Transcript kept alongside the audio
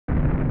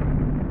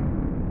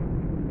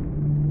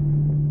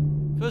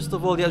First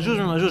of all, Ya'juj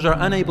and Ma'juj are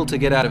unable to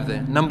get out of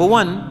there. Number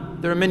one,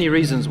 there are many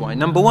reasons why.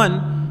 Number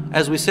one,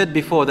 as we said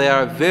before, they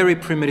are very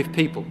primitive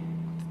people.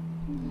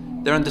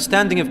 Their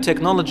understanding of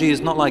technology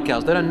is not like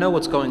ours. They don't know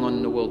what's going on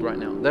in the world right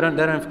now. They don't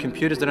have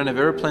computers, they don't have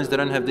airplanes, they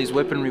don't have these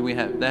weaponry we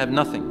have. They have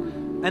nothing.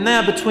 And they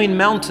are between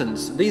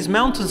mountains. These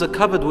mountains are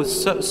covered with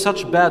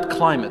such bad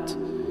climate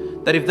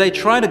that if they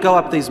try to go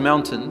up these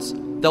mountains,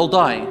 they'll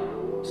die.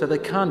 So they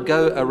can't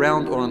go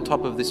around or on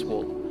top of this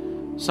wall.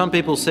 Some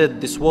people said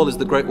this wall is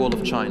the Great Wall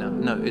of China.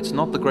 No, it's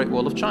not the Great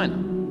Wall of China.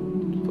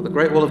 For the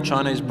Great Wall of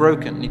China is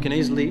broken. You can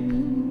easily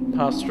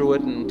pass through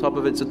it, and on top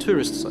of it, it's a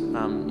tourist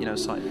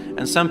site.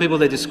 And some people,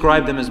 they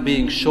describe them as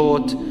being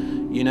short.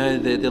 You know,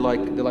 they're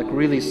like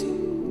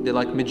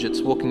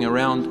midgets walking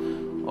around,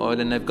 or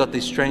then they've got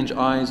these strange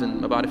eyes.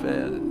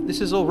 And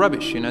this is all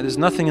rubbish. You know, there's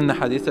nothing in the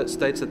hadith that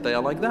states that they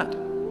are like that,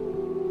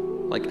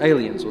 like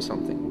aliens or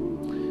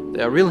something.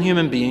 They are real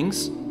human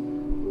beings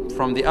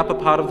from the upper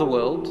part of the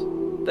world.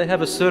 They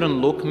have a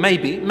certain look,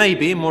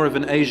 maybe more of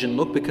an Asian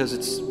look because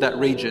it's that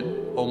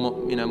region, or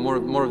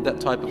more of that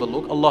type of a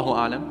look. Allahu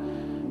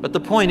A'lam. But the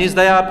point is,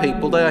 they are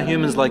people, they are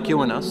humans like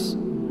you and us,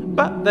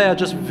 but they are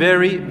just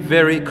very,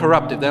 very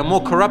corruptive. They are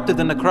more corrupted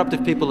than the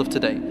corruptive people of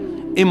today.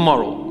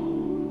 Immoral,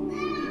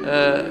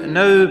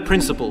 no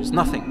principles,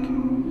 nothing.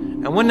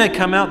 And when they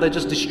come out, they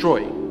just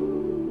destroy.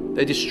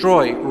 They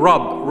destroy,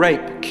 rob,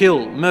 rape,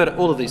 kill, murder,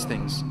 all of these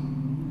things.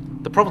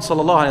 The Prophet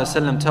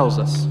ﷺ tells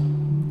us,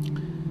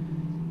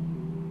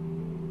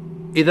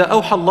 إذا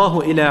أوحى الله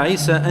إلى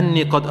عيسى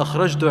أني قد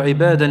أخرجت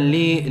عبادا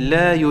لي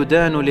لا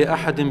يدان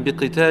لأحد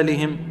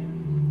بقتالهم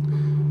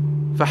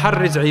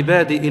فحرز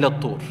عبادي إلى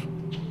الطور.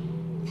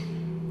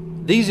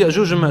 These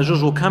Ya'juj and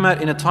Ma'juj will come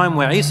out in a time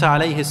where Isa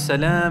alayhi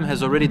salam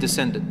has already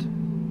descended.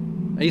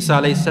 Isa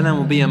alayhi salam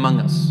will be among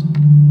us.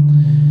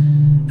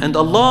 And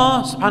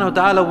Allah subhanahu wa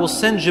ta'ala will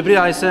send Jibreel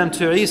alayhi salam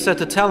to Isa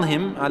to tell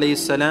him alayhi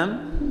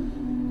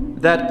salam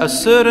that a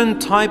certain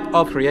type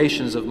of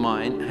creations of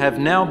mine have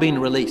now been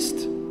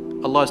released.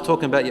 Allah is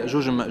talking about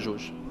Ya'juj and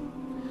Ma'juj.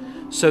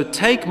 So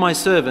take my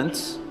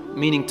servants,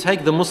 meaning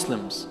take the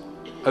Muslims,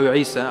 O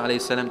Isa alayhi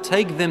salam,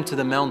 take them to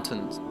the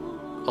mountains,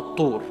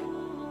 At-Tur.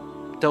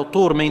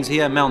 Tur means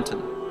here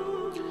mountain.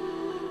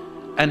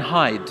 And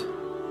hide.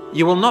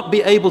 You will not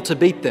be able to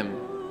beat them.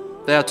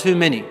 There are too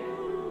many.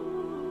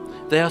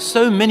 There are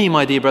so many,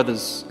 my dear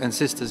brothers and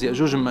sisters,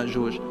 Ya'juj and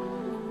Ma'juj,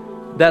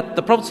 that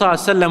the Prophet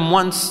ﷺ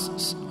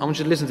once, I want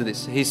you to listen to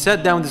this, he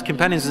sat down with his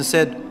companions and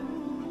said,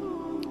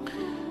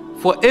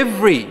 for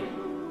every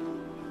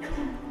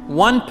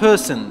one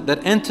person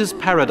that enters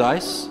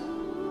paradise,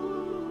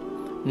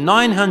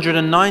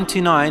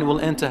 999 will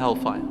enter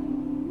hellfire.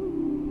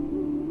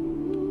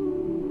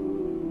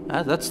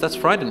 That's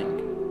frightening.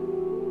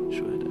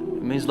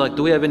 It means, like,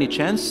 do we have any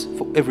chance?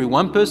 For every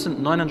one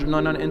person,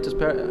 999 enters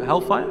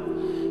hellfire?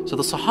 So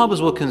the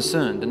Sahabas were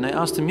concerned and they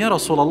asked him, Ya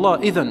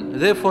Rasulullah, idhan,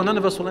 therefore none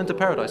of us will enter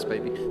paradise,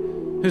 baby.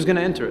 Who's going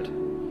to enter it?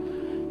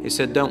 He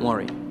said, don't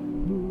worry.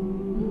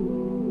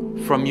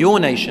 From your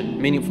nation,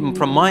 meaning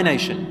from my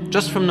nation,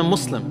 just from the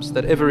Muslims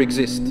that ever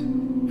exist,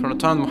 from the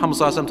time of Muhammad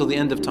ﷺ till the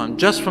end of time,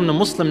 just from the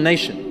Muslim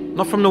nation,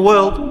 not from the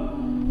world,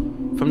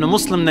 from the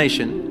Muslim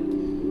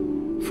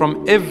nation,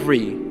 from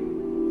every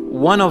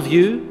one of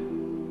you,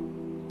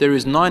 there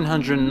is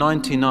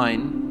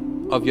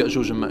 999 of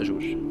Ya'juj and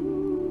Ma'juj.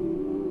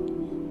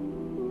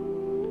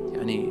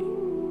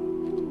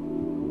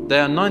 They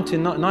are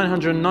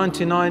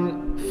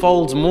 999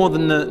 folds more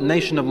than the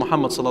nation of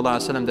Muhammad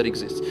ﷺ that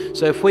exists.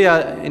 So if we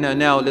are,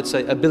 now let's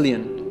say 1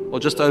 billion or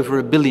just over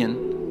 1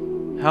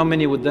 billion, how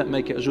many would that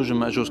make Ya'juj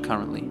and Ma'juj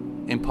currently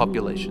in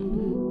population?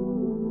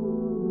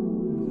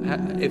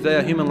 If they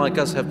are human like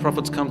us, have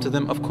prophets come to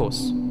them? Of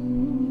course.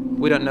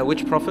 We don't know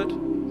which prophet,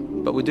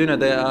 but we do know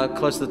they are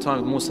close to the time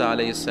of Musa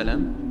alayhi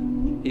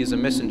salam. He is a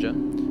messenger.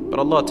 But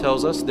Allah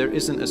tells us there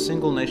isn't a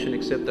single nation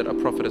except that a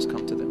prophet has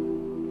come to them.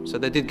 So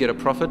they did get a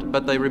prophet,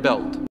 but they rebelled.